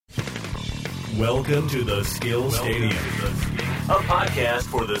Welcome to the Skill Stadium, a podcast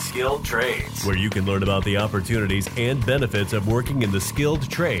for the skilled trades, where you can learn about the opportunities and benefits of working in the skilled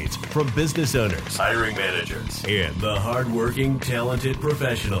trades from business owners, hiring managers, and the hardworking, talented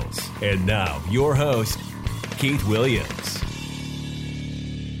professionals. And now, your host, Keith Williams.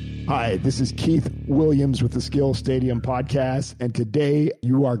 Hi, this is Keith Williams with the Skill Stadium podcast, and today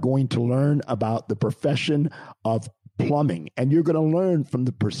you are going to learn about the profession of plumbing, and you're going to learn from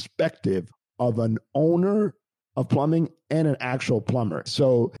the perspective of an owner of plumbing and an actual plumber.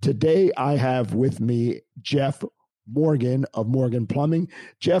 So today I have with me Jeff Morgan of Morgan Plumbing.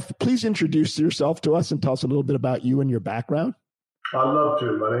 Jeff, please introduce yourself to us and tell us a little bit about you and your background. I'd love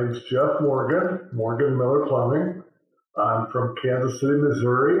to. My name is Jeff Morgan, Morgan Miller Plumbing. I'm from Kansas City,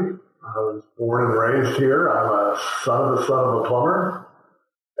 Missouri. I was born and raised here. I'm a son of a plumber.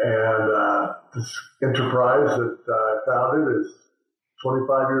 And this enterprise that I founded is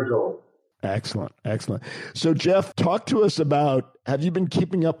 25 years old. Excellent. Excellent. So, Jeff, talk to us about, have you been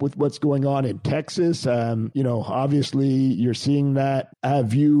keeping up with what's going on in Texas? Obviously you're seeing that.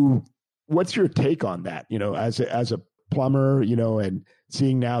 What's your take on that, as a plumber, and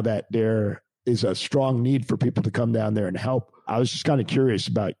seeing now that there is a strong need for people to come down there and help? I was just kind of curious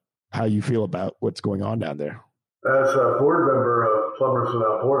about how you feel about what's going on down there. As a board member of Plumbers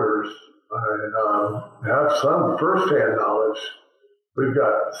Without Borders, I have some firsthand knowledge. We've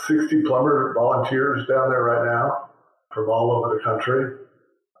got 60 plumber volunteers down there right now from all over the country,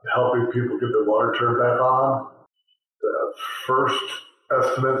 helping people get their water turned back on. The first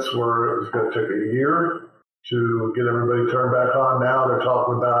estimates were it was going to take a year to get everybody turned back on. Now they're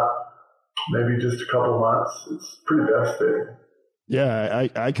talking about maybe just a couple months. It's pretty devastating. Yeah,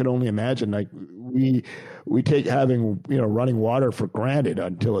 I can only imagine. Like we take having running water for granted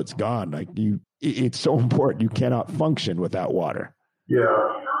until it's gone. It's so important. You cannot function without water.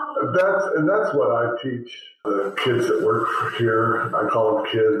 Yeah, that's what I teach the kids that work here. I call them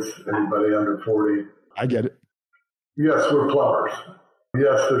kids, anybody under 40. I get it. Yes, we're plumbers.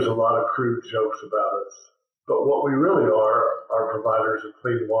 Yes, there's a lot of crude jokes about us. But what we really are providers of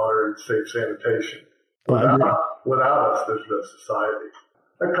clean water and safe sanitation. Without us, there's no society.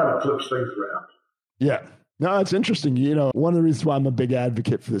 That kind of flips things around. Yeah. No, it's interesting. One of the reasons why I'm a big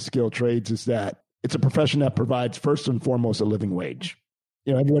advocate for the skilled trades is that it's a profession that provides first and foremost a living wage.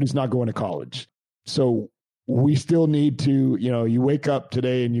 Everybody's not going to college. So we still need to, you wake up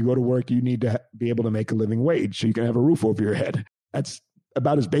today and you go to work, you need to be able to make a living wage so you can have a roof over your head. That's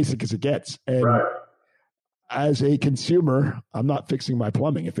about as basic as it gets. And right. As a consumer, I'm not fixing my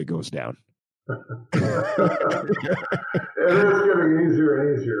plumbing if it goes down. It is getting easier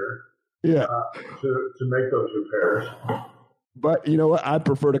and easier to make those repairs. But you know what? I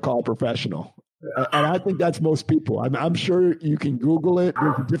prefer to call a professional. Yeah. And I think that's most people. I'm sure you can Google it.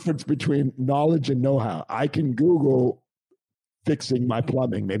 There's a difference between knowledge and know-how. I can Google fixing my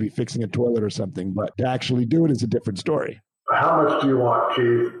plumbing, maybe fixing a toilet or something, but to actually do it is a different story. How much do you want,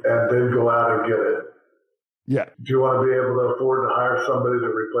 Keith? And then go out and get it. Yeah. Do you want to be able to afford to hire somebody to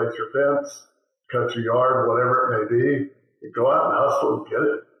replace your fence, cut your yard, whatever it may be? You go out and hustle and get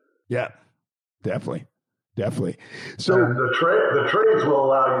it. Yeah, definitely. So and the trades will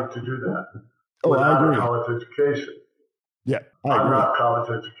allow you to do that. Oh, I agree. College education. Yeah, I'm not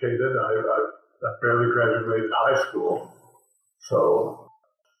college educated. I barely graduated high school. So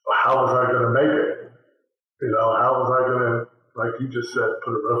how was I going to make it? How was I going to, like you just said,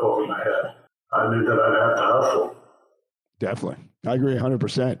 put a roof over my head? I knew that I'd have to hustle. Definitely. I agree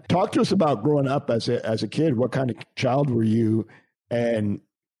 100%. Talk to us about growing up as a kid. What kind of child were you? And,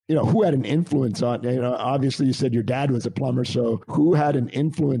 who had an influence on, obviously you said your dad was a plumber. So who had an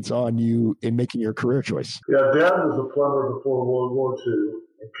influence on you in making your career choice? Yeah, Dad was a plumber before World War II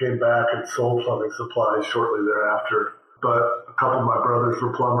and came back and sold plumbing supplies shortly thereafter. But a couple of my brothers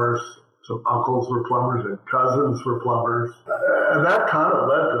were plumbers. Some uncles were plumbers and cousins were plumbers. And that kind of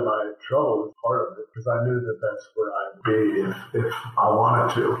led to my trouble as part of it because I knew that that's where I'd be if I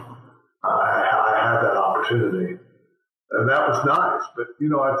wanted to. I had that opportunity. And that was nice. But,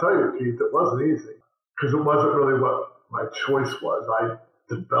 I tell you, Keith, it wasn't easy because it wasn't really what my choice was. I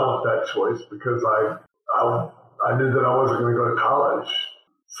developed that choice because I knew that I wasn't going to go to college.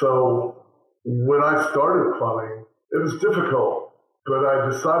 So when I started plumbing, it was difficult. But I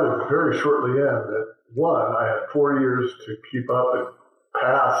decided very shortly in that, one, I had 4 years to keep up and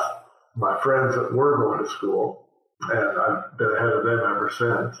pass my friends that were going to school, and I've been ahead of them ever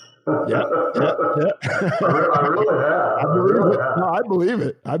since. Yeah. I really have. No, I believe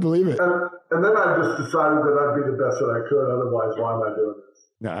it. And then I just decided that I'd be the best that I could. Otherwise, why am I doing this?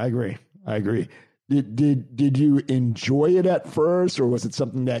 No, I agree. Did you enjoy it at first, or was it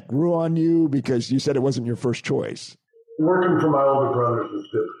something that grew on you? Because you said it wasn't your first choice. Working for my older brothers was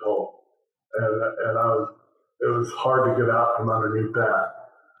difficult, and it was hard to get out from underneath that.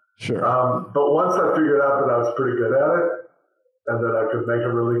 Sure. But once I figured out that I was pretty good at it, and that I could make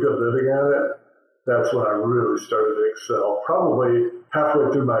a really good living at it, that's when I really started to excel. Probably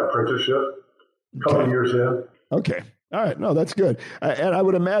halfway through my apprenticeship, a couple of years in. Okay. All right. No, that's good. And I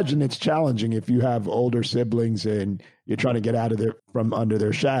would imagine it's challenging if you have older siblings and you're trying to get out of from under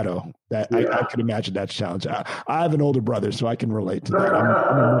their shadow. I could imagine that's challenging. I have an older brother, so I can relate to that. I'm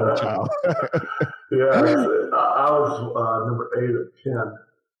a middle child. I was number 8 of 10.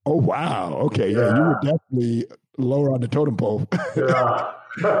 Oh, wow. Okay. Yeah, you were definitely lower on the totem pole. Yeah.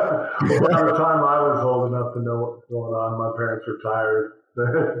 Well, by the time I was old enough to know what was going on, my parents retired.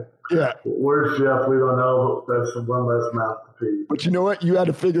 Yeah. Where's Jeff? We don't know, but that's one less mouth to feed. But you know what? You had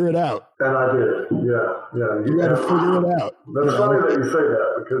to figure it out. And I did. Yeah. You had to figure it out. That's funny that you say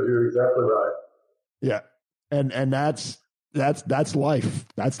that, because you're exactly right. Yeah. And that's life.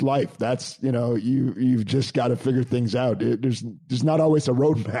 That's life. That's, you've just got to figure things out. There's not always a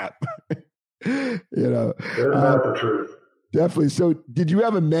roadmap. Isn't that the truth? Definitely. So did you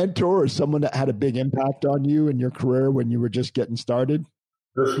have a mentor or someone that had a big impact on you in your career when you were just getting started?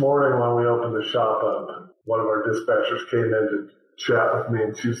 This morning when we opened the shop up, one of our dispatchers came in to chat with me,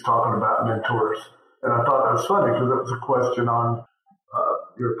 and she was talking about mentors. And I thought that was funny because it was a question on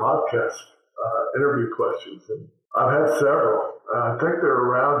your podcast, interview questions. And I've had several. I think they're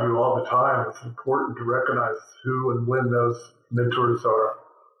around you all the time. It's important to recognize who and when those mentors are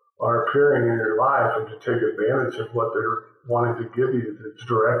appearing in your life, and to take advantage of what they're wanting to give you to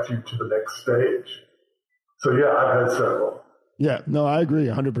direct you to the next stage. So yeah, I've had several. Yeah, no, I agree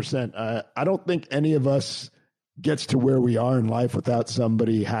 100%. I don't think any of us gets to where we are in life without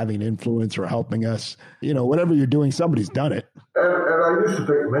somebody having influence or helping us. Whatever you're doing, somebody's done it. And I used to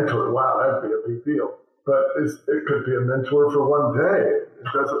think mentor, wow, that'd be a big deal. But it could be a mentor for one day. It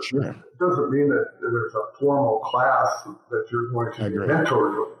doesn't mean that there's a formal class that you're going to be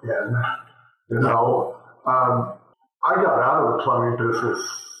mentored in. I got out of the plumbing business.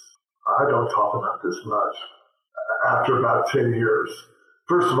 I don't talk about this much. After about 10 years.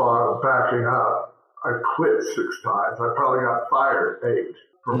 First of all, backing up, I quit 6 times. I probably got fired 8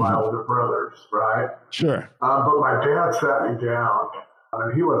 from my older brothers, right? Sure. But my dad sat me down.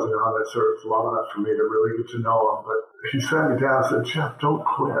 And he wasn't on this earth long enough for me to really get to know him. But he sat me down and said, Jeff, don't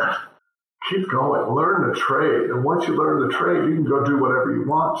quit. Keep going. Learn the trade. And once you learn the trade, you can go do whatever you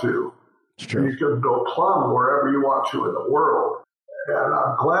want to. It's true. You can go plumb wherever you want to in the world. And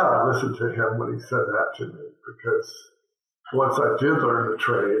I'm glad I listened to him when he said that to me, because once I did learn the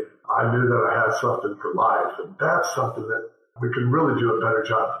trade, I knew that I had something for life. And that's something that we can really do a better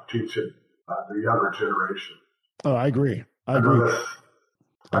job of teaching the younger generation. Oh, I agree. I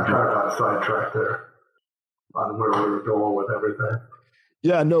kind of got sidetracked there on where we were going with everything.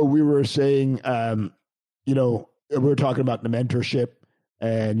 Yeah, no, we were saying, we were talking about the mentorship,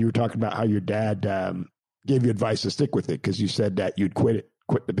 and you were talking about how your dad gave you advice to stick with it because you said that you'd quit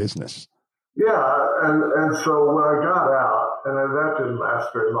the business. Yeah, and so when I got out, and that didn't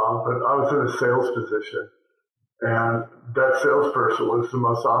last very long, but I was in a sales position, and that salesperson was the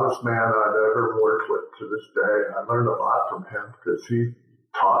most honest man I've ever worked with to this day. I learned a lot from him because he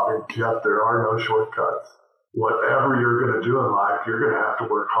taught me, Jeff, there are no shortcuts. Whatever you're going to do in life, you're going to have to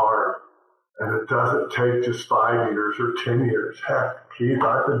work hard. And it doesn't take just 5 years or 10 years. Heck, Keith,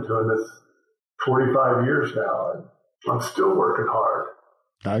 I've been doing this 45 years now, and I'm still working hard.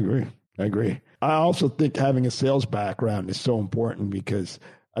 I agree. I also think having a sales background is so important because,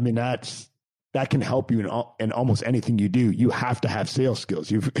 that can help you in almost anything you do. You have to have sales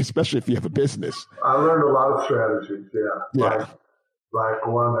skills, especially if you have a business. I learned a lot of strategies, yeah. Like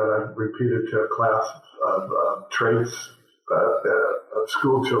one that I repeated to a class of trades of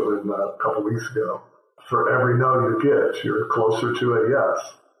school children a couple weeks ago. For every no you get, you're closer to a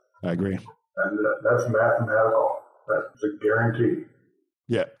yes. I agree. And that's mathematical. That's a guarantee.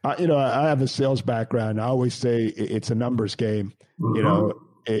 Yeah. I have a sales background. I always say it's a numbers game. Mm-hmm.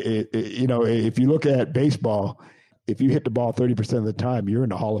 If you look at baseball, if you hit the ball 30% of the time, you're in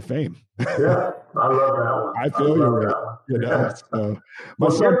the Hall of Fame. Yeah, I love that one. I feel you right. So my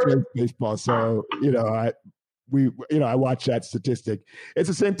son plays baseball, so I watch that statistic. It's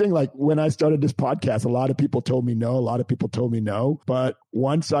the same thing. Like when I started this podcast, a lot of people told me no. But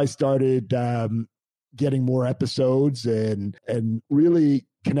once I started getting more episodes and really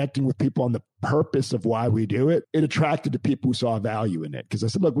connecting with people on the purpose of why we do it, it attracted to people who saw value in it. Because I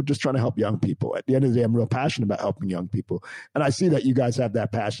said, look, we're just trying to help young people. At the end of the day, I'm real passionate about helping young people. And I see that you guys have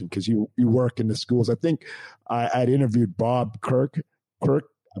that passion because you work in the schools. I think I'd interviewed Bob Kirk,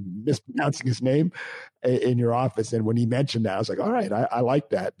 I'm mispronouncing his name, in your office. And when he mentioned that, I was like, all right, I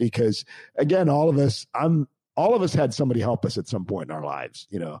like that. Because again, all of us had somebody help us at some point in our lives,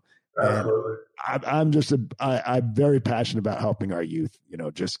 you know. Absolutely. I'm very passionate about helping our youth, you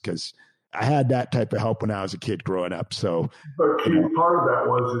know, just because I had that type of help when I was a kid growing up. So, but key part of that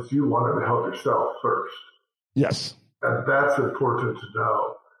was you wanted to help yourself first. Yes. And that's important to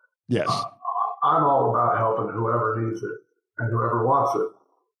know. Yes. I'm all about helping whoever needs it and whoever wants it.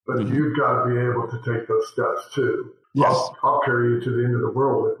 But you've got to be able to take those steps too. Yes. I'll carry you to the end of the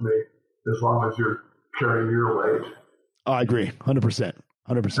world with me as long as you're carrying your weight. I agree. 100%.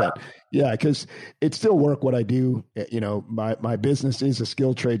 100%. Yeah. Cause it's still work what I do. You know, my business is a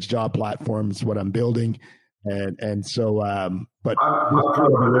skilled trades job platform. It's what I'm building. And so, but I'm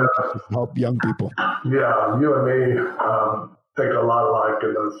to help young people. Yeah. You and me, think a lot alike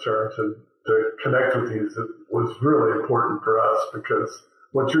in those terms, and to connect with you was really important for us because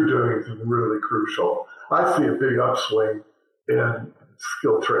what you're doing is really crucial. I see a big upswing in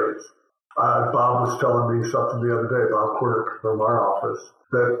skilled trades. Bob was telling me something the other day, Bob Porter from our office,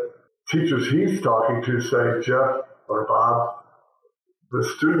 that teachers he's talking to say, Jeff or Bob, the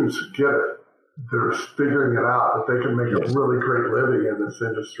students get it. They're figuring it out that they can make a really great living in this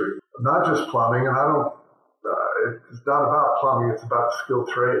industry. Not just plumbing, and it's not about plumbing, it's about skilled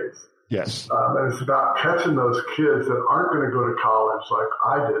trades. Yes. And it's about catching those kids that aren't going to go to college like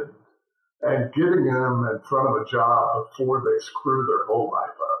I did and getting them in front of a job before they screw their whole life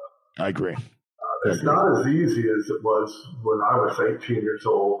up. I agree. It's not as easy as it was when I was 18 years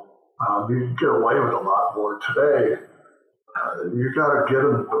old. You can get away with a lot more today. You got to get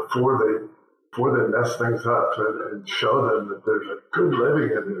them before they mess things up and show them that there's a good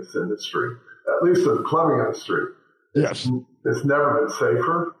living in this industry, at least in the plumbing industry. Yes. It's never been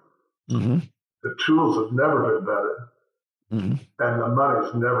safer. Mm-hmm. The tools have never been better. Mm-hmm. And the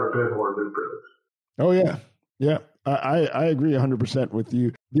money's never been more lucrative. Oh, yeah. Yeah. I agree 100% with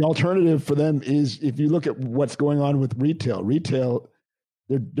you. The alternative for them is if you look at what's going on with retail,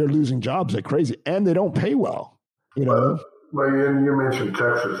 they're losing jobs like crazy and they don't pay well. You know? Well, you mentioned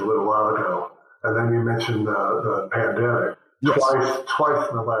Texas a little while ago, and then you mentioned the pandemic. Yes. Twice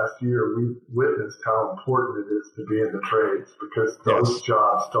in the last year, we've witnessed how important it is to be in the trades because those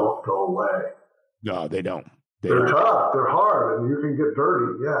jobs don't go away. No, they don't. They're tough. They're hard, and you can get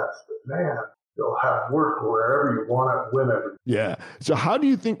dirty, yes. But man, you'll have work wherever you want it, whenever. Yeah. So how do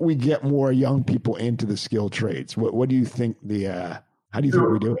you think we get more young people into the skilled trades? What do you think how do you think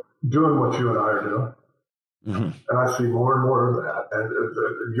we do it? Doing what you and I are doing. Mm-hmm. And I see more and more of that.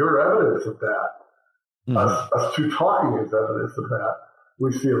 And you're evidence of that. Mm-hmm. Us two talking is evidence of that.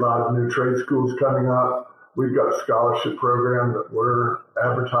 We see a lot of new trade schools coming up. We've got a scholarship program that we're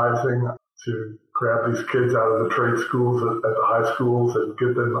advertising to grab these kids out of the trade schools at the high schools and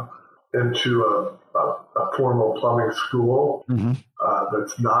get them into a formal plumbing school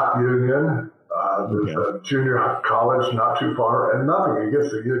that's not union. There's a junior college not too far, and nothing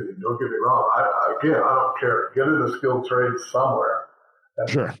against the union. Don't get me wrong. I don't care. Get into skilled trades somewhere. And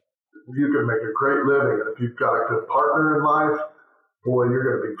sure. You can make a great living. And if you've got a good partner in life, boy, you're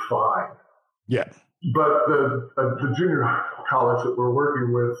going to be fine. Yeah. But the junior college that we're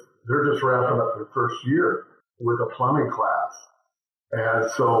working with, they're just wrapping up their first year with a plumbing class.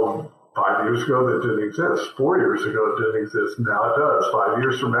 And so 5 years ago, that didn't exist. 4 years ago, it didn't exist. Now it does. 5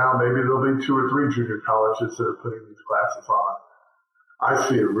 years from now, maybe there'll be 2 or 3 junior colleges that are putting these classes on. I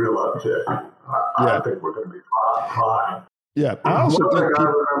see a real uptick. I think we're going to be fine. Yeah. I also One thing I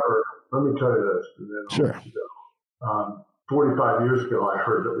remember, let me tell you this. And then sure. I'll let you go. 45 years ago, I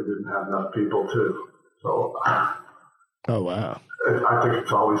heard that we didn't have enough people, too. So, oh, wow. I think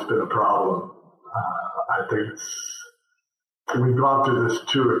it's always been a problem. I think we've gone through this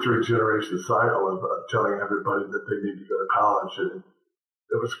 2 or 3 generation cycle of telling everybody that they need to go to college. And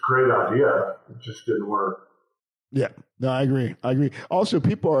it was a great idea. It just didn't work. Yeah, no, I agree. Also,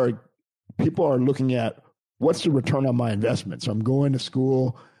 people are looking at what's the return on my investment. So I'm going to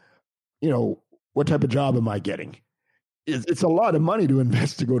school, what type of job am I getting? It's a lot of money to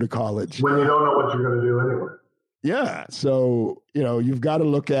invest to go to college. When you don't know what you're going to do anyway. Yeah. So, you've got to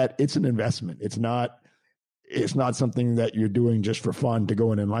look at it's an investment. It's not something that you're doing just for fun to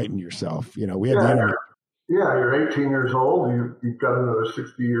go and enlighten yourself. We have you're 18 years old. You've got another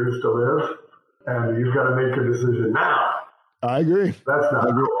 60 years to live, and you've got to make a decision now. I agree. That's not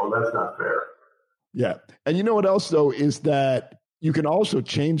cool. That's not fair. Yeah. And you know what else, though, is that you can also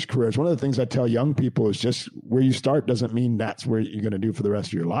change careers. One of the things I tell young people is just where you start doesn't mean that's where you're going to do for the rest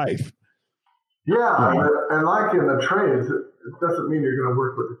of your life. Yeah. And like in the trades, it doesn't mean you're going to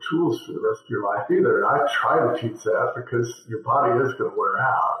work with the tools for the rest of your life either. And I try to teach that because your body is going to wear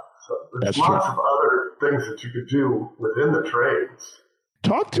out. So there's lots of other things that you could do within the trades.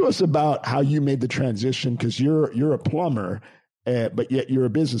 Talk to us about how you made the transition, because you're a plumber, but yet you're a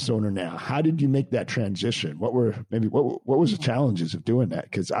business owner now. How did you make that transition? What was the challenges of doing that?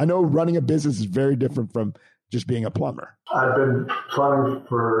 Because I know running a business is very different from just being a plumber. I've been plumbing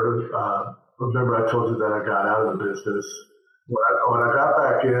for, remember I told you that I got out of the business. When I got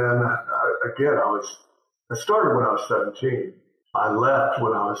back in, I started when I was 17. I left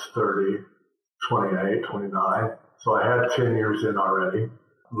when I was 30, 28, 29. So I had 10 years in already.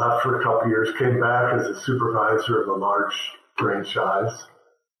 Left for a couple of years, came back as a supervisor of a large franchise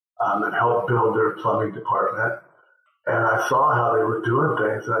and helped build their plumbing department. And I saw how they were doing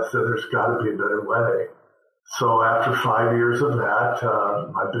things, and I said, there's got to be a better way. So after 5 years of that,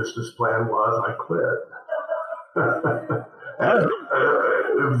 my business plan was I quit.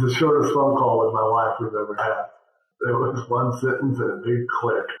 It was the shortest phone call with my wife we've ever had. It was one sentence and a big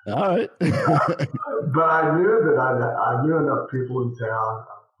click. All right. But I knew that I knew enough people in town.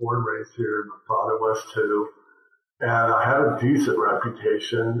 I'm born and raised here. My father was too. And I had a decent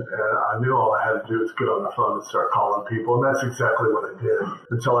reputation. And I knew all I had to do was get on the phone and start calling people. And that's exactly what I did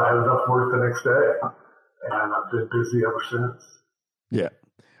until I had enough work the next day. And I've been busy ever since. Yeah.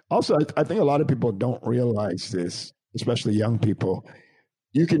 Also, I think a lot of people don't realize this, especially young people.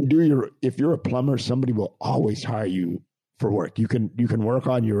 You can if you're a plumber, somebody will always hire you for work. You can work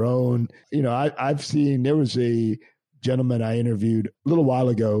on your own. You know, I've seen, there was a gentleman I interviewed a little while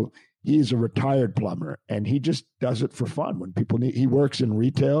ago. He's a retired plumber and he just does it for fun. When people he works in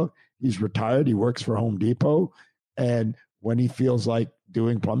retail, he's retired. He works for Home Depot. And when he feels like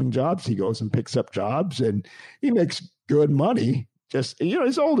doing plumbing jobs, he goes and picks up jobs and he makes good money. Just,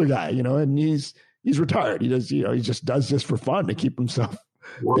 he's an older guy, and he's retired. He does, he just does this for fun to keep himself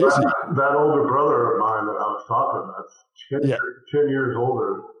busy. That older brother of mine that I was talking about, 10 years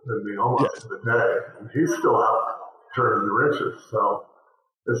older than me almost to the day, and he's still out turning the wrenches. So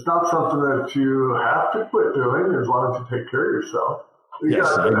it's not something that you have to quit doing as long as you take care of yourself. You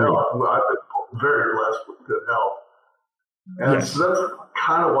got good health. I've been very blessed with good health. And so that's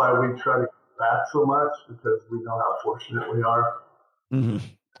kind of why we try to give back so much, because we know how fortunate we are. Mm-hmm.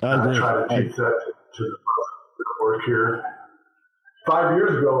 I try to teach that to the folks that work here. 5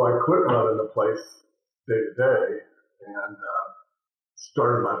 years ago, I quit running the place day to day and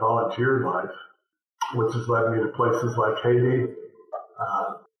started my volunteer life, which has led me to places like Haiti,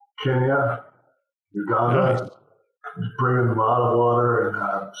 Kenya, Uganda, bringing a lot of water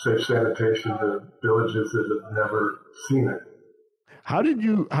and safe sanitation to villages that have never seen it. How did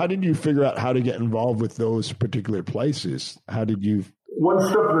you figure out how to get involved with those particular places? How did you? One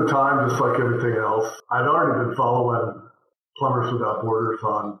step at a time, just like everything else. I'd already been following Plumbers Without Borders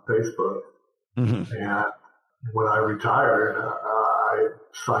on Facebook. Mm-hmm. And when I retired, I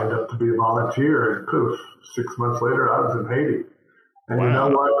signed up to be a volunteer, and poof, 6 months later, I was in Haiti. And you know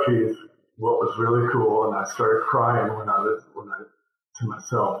what, Keith? What was really cool, and I started crying when I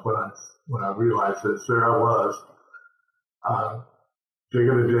realized this. There I was,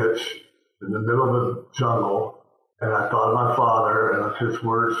 digging a ditch in the middle of the jungle. And I thought of my father and of his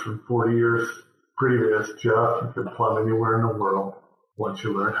words from 40 years previous, Jeff, you can plumb anywhere in the world once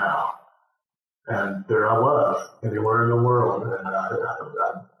you learn how. And there I was, anywhere in the world. And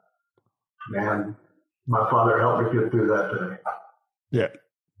man, my father helped me get through that day. Yeah.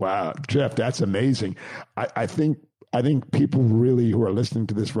 Wow. Jeff, that's amazing. I think people really who are listening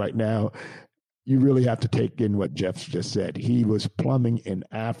to this right now, you really have to take in what Jeff just said. He was plumbing in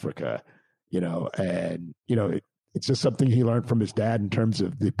Africa, and, it's just something he learned from his dad in terms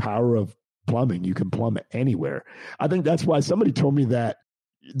of the power of plumbing. You can plumb anywhere. I think that's why somebody told me that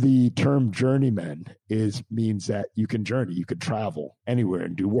the term journeyman means that you can journey, you can travel anywhere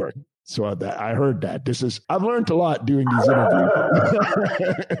and do work. So that I heard that. I've learned a lot doing these interviews.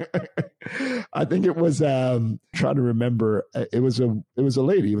 I think it was trying to remember. It was a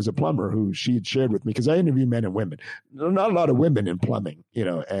lady. It was a plumber who she had shared with me, because I interview men and women. There are not a lot of women in plumbing,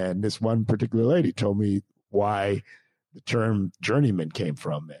 And this one particular lady told me why the term journeyman came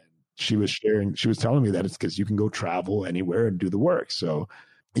from. And she was telling me that it's because you can go travel anywhere and do the work. So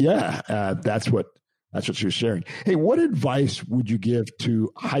that's what she was sharing. Hey, what advice would you give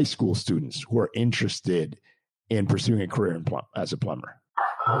to high school students who are interested in pursuing a career as a plumber?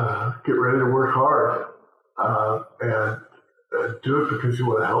 Get ready to work hard and do it because you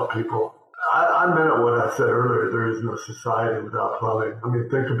want to help people. I meant what I said earlier. There is no society without plumbing. I mean,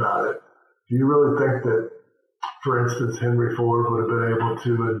 think about it. Do you really think that, for instance, Henry Ford would have been able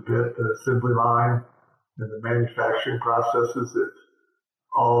to invent the assembly line and the manufacturing processes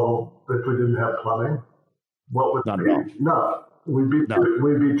if we didn't have plumbing? What would Not be? at all. No. We'd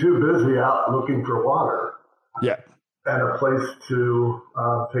be too busy out looking for water. Yeah. And a place to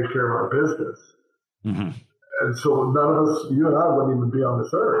take care of our business. Mm-hmm. And so none of us, you and I, wouldn't even be on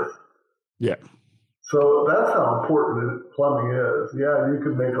this earth. Yeah. So that's how important plumbing is. Yeah, you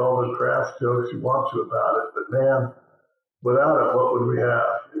can make all the crass jokes you want to about it, but man, without it, what would we have?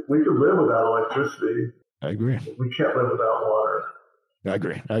 We could live without electricity. I agree. We can't live without water. I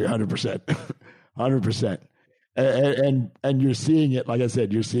agree. 100%. 100%. And you're seeing it, like I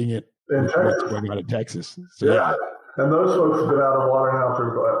said, you're seeing it in Texas. Going on in Texas. So, yeah. And those folks have been out of water now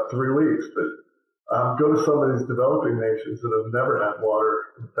for about 3 weeks, but go to some of these developing nations that have never had water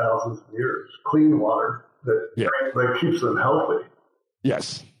in thousands of years, clean water that keeps them healthy.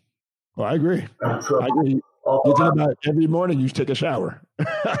 Yes. Well, I agree. And so, I agree. You think about every morning you take a shower.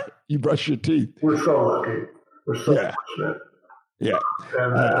 You brush your teeth. We're so lucky. We're so fortunate. Yeah.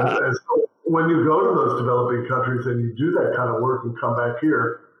 And so when you go to those developing countries and you do that kind of work and come back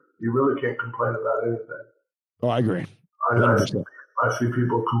here, you really can't complain about anything. Oh, I agree. I see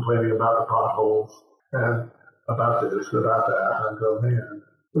people complaining about the potholes and about this, about that. I go, man,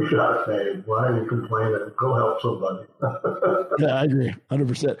 we got it made. Why are you complaining? Go help somebody. Yeah, I agree.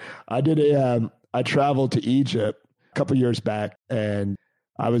 100%. I traveled to Egypt a couple years back, and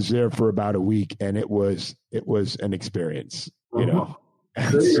I was there for about a week, and it was an experience, you know.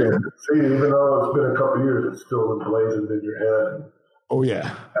 See, even though it's been a couple of years, it's still emblazoned in your head. Oh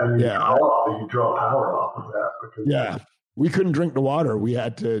yeah, and you draw power off of that. Because we couldn't drink the water. We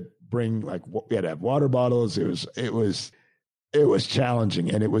had to bring we had to have water bottles. It was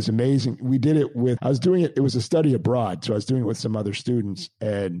challenging, and it was amazing. We did it I was doing it. It was a study abroad, so I was doing it with some other students,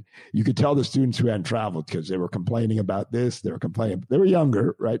 and you could tell the students who hadn't traveled because they were complaining about this. They were complaining. They were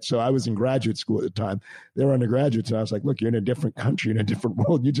younger, right? So I was in graduate school at the time. They were undergraduates, and I was like, "Look, you're in a different country, in a different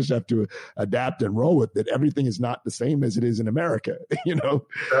world. You just have to adapt and roll with it. Everything is not the same as it is in America, you know."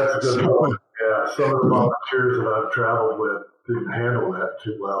 That's a good point. Yeah, some of the volunteers that I've traveled with didn't handle that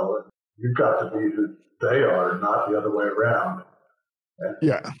too well. And you've got to be who they are, not the other way around. And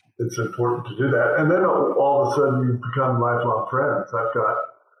it's important to do that. And then all of a sudden you become lifelong friends. I've got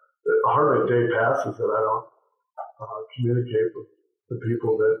hardly a day passes that I don't communicate with the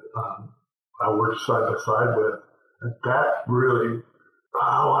people that I work side by side with. And that really,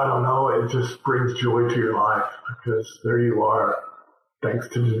 I don't know, it just brings joy to your life because there you are. Thanks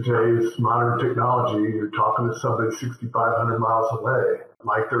to today's modern technology, you're talking to somebody 6,500 miles away,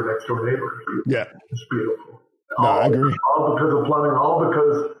 like their next door neighbor. Yeah. It's beautiful. No, I agree. All because of plumbing, all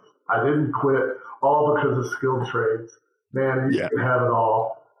because I didn't quit, all because of skilled trades. Man, you can have it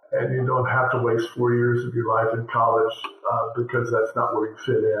all, and you don't have to waste 4 years of your life in college because that's not where you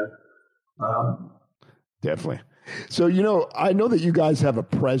fit in. Definitely. So, I know that you guys have a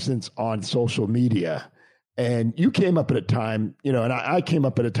presence on social media. And you came up at a time, and I came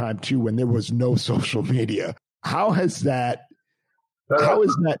up at a time too when there was no social media. How has that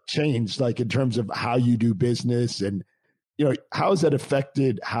changed, like in terms of how you do business, and how has that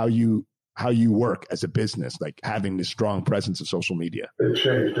affected how you work as a business, like having this strong presence of social media? It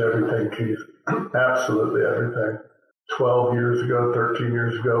changed everything, Keith. Absolutely everything. 12 years ago, 13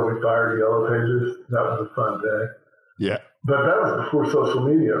 years ago, we fired Yellow Pages. That was a fun day. Yeah. But that was before social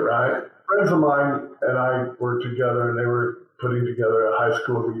media, right? Friends of mine and I worked together, and they were putting together a high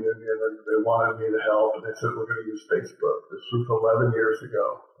school reunion, and they wanted me to help, and they said, we're going to use Facebook. This was 11 years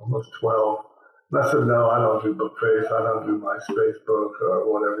ago, almost 12. And I said, no, I don't do Bookface. I don't do my Facebook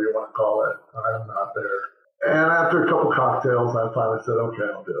or whatever you want to call it. I'm not there. And after a couple cocktails, I finally said, okay,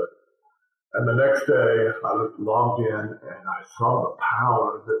 I'll do it. And the next day, I logged in, and I saw the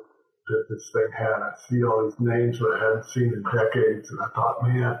power that this thing had. I see all these names that I hadn't seen in decades, and I thought,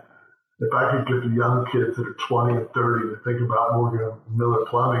 man, if I could get the young kids that are 20 and 30 to think about Morgan Miller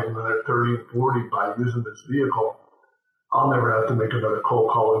Plumbing when they're 30 and 40 by using this vehicle, I'll never have to make another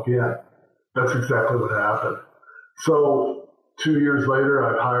cold call again. That's exactly what happened. So 2 years later,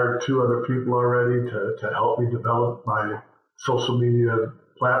 I've hired 2 other people already to help me develop my social media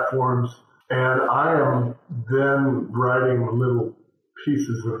platforms. And I am then writing little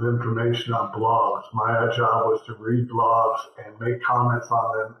pieces of information on blogs. My job was to read blogs and make comments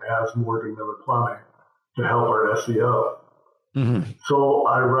on them as Morgan Miller Plumbing to help our SEO. Mm-hmm. So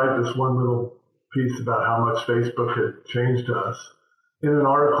I write this one little piece about how much Facebook had changed us. in an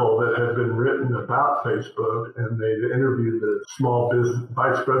article that had been written about Facebook, and they interviewed the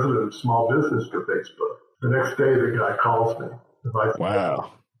vice president of small business for Facebook. The next day, the guy calls me. The vice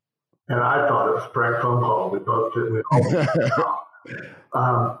president. And I thought it was a prank phone call. We both did.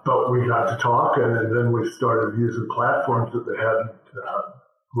 But we got to talk, and then we started using platforms that they hadn't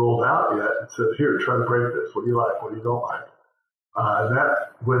rolled out yet, and said, here, try to break this. What do you like? What do you don't like? And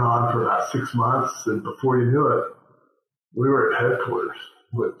that went on for about 6 months, and before you knew it, we were at headquarters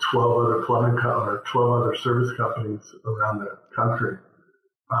with 12 other 12 other service companies around the country.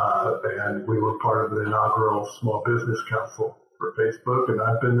 And we were part of the inaugural Small Business Council for Facebook, and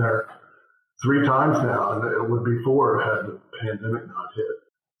I've been there 3 times now, and it would be 4 had the pandemic not hit.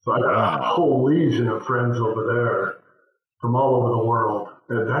 So I got a whole legion of friends over there from all over the world.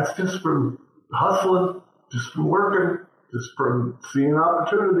 And that's just from hustling, just from working, just from seeing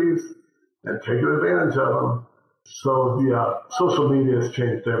opportunities and taking advantage of them. So, yeah, social media has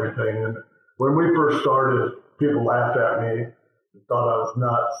changed everything. And when we first started, people laughed at me and thought I was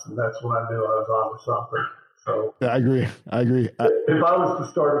nuts, and that's when I knew I was on to something. So I agree. If I was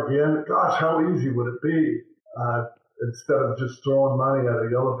to start again, gosh, how easy would it be? Instead of just throwing money at a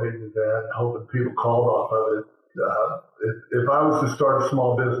Yellow Pages ad and hoping people called off of it. If I was to start a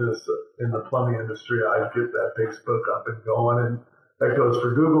small business in the plumbing industry, I'd get that Facebook up and going. And that goes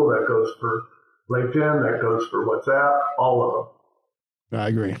for Google, that goes for LinkedIn, that goes for WhatsApp, all of them. I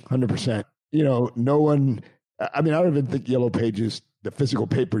agree, 100%. You know, no one, I mean, I don't even think Yellow Pages, the physical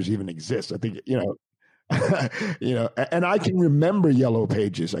papers even exist. I think, and I can remember Yellow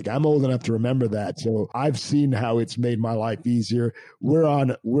Pages. Like, I'm old enough to remember that. So I've seen how it's made my life easier. We're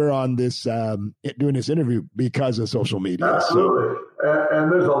on this, doing this interview because of social media. Absolutely.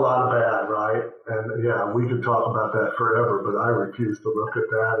 And there's a lot of bad, right? And yeah, we could talk about that forever, but I refuse to look at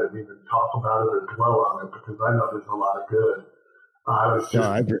that and even talk about it or dwell on it because I know there's a lot of good. I was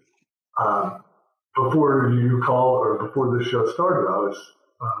just, before you called or before this show started, I was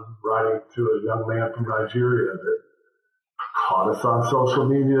writing to a young man from Nigeria that caught us on social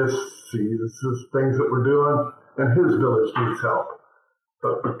media, sees things that we're doing, and his village needs help.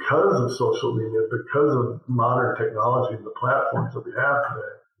 But because of social media, because of modern technology and the platforms that we have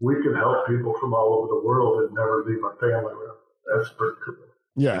today, we can help people from all over the world and never leave our family room. That's pretty cool.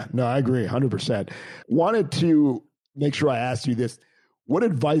 Yeah, no, I agree 100%. Wanted to make sure I asked you this. What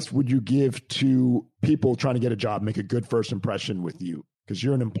advice would you give to people trying to get a job, make a good first impression with you? Because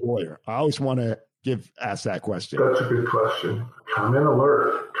you're an employer. I always want to ask that question. That's a good question. Come in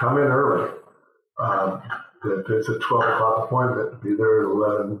alert. Come in early. If it's a 12 o'clock appointment, be there at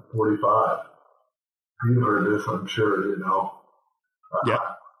 11:45. You've heard this, I'm sure, Yeah.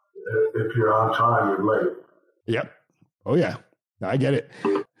 If you're on time, you're late. Yep. Oh, yeah. I get it.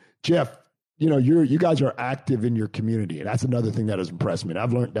 Jeff, you guys are active in your community, and that's another thing that has impressed me. And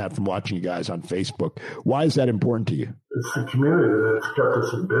I've learned that from watching you guys on Facebook. Why is that important to you? It's the community that's kept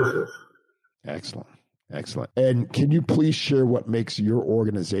us in business. Excellent. And can you please share what makes your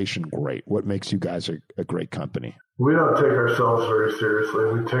organization great? What makes you guys a great company? We don't take ourselves very seriously.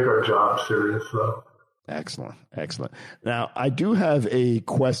 We take our job serious, though. Excellent. Now, I do have a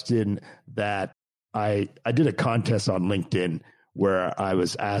question that I did a contest on LinkedIn where I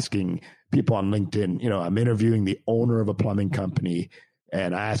was asking people on LinkedIn, I'm interviewing the owner of a plumbing company,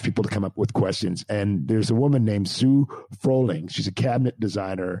 and I asked people to come up with questions. And there's a woman named Sue Froling. She's a cabinet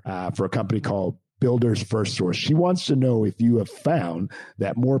designer for a company called Builders First Source. She wants to know if you have found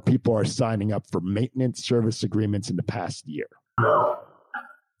that more people are signing up for maintenance service agreements in the past year.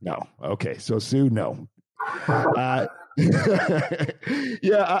 No. Okay. So Sue, no. What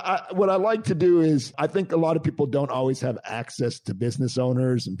I like to do is, I think a lot of people don't always have access to business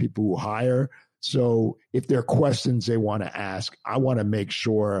owners and people who hire. So if there are questions they want to ask, I want to make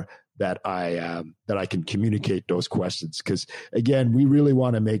sure that I can communicate those questions. Because again, we really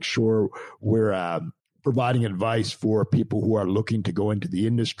want to make sure we're providing advice for people who are looking to go into the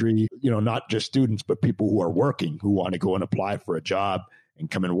industry, not just students, but people who are working, who want to go and apply for a job and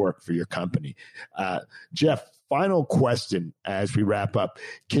come and work for your company. Jeff, final question as we wrap up.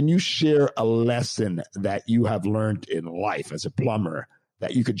 Can you share a lesson that you have learned in life as a plumber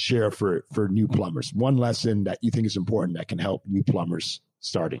that you could share for new plumbers? One lesson that you think is important that can help new plumbers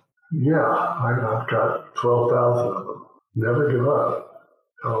starting. Yeah, I've got 12,000 of them. Never give up.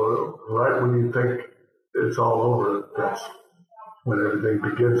 Right when you think it's all over, that's when everything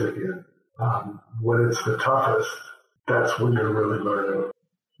begins again. When it's the toughest, that's when you're really learning.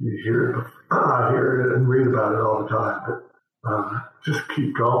 You hear it, I hear it and read about it all the time. But just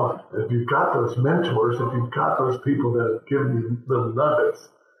keep going. If you've got those mentors, if you've got those people that have given you little nuggets,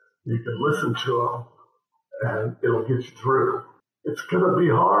 you can listen to them and it'll get you through. It's going to be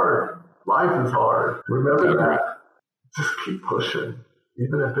hard. Life is hard. Remember that. Just keep pushing.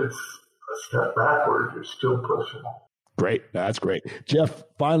 Even if it's a step backward, you're still pushing. Great. That's great. Jeff,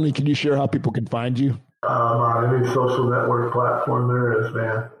 finally, can you share how people can find you? On any social network platform there is,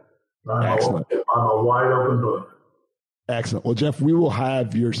 man. Excellent. I'm a wide open book. Excellent. Well, Jeff, we will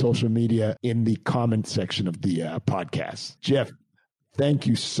have your social media in the comment section of the podcast. Jeff, thank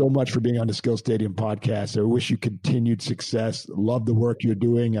you so much for being on the Skill Stadium podcast. I wish you continued success. Love the work you're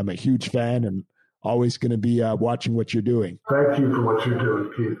doing. I'm a huge fan and always going to be watching what you're doing. Thank you for what you're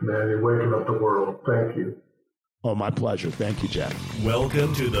doing, Keith, man. You're waking up the world. Thank you. Oh, my pleasure. Thank you, Jeff.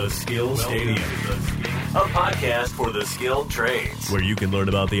 Welcome to the Skill Stadium, a podcast for the skilled trades, where you can learn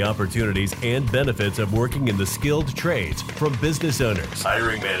about the opportunities and benefits of working in the skilled trades from business owners,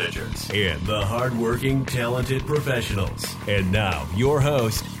 hiring managers, and the hardworking, talented professionals. And now, your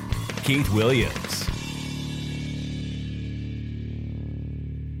host, Keith Williams.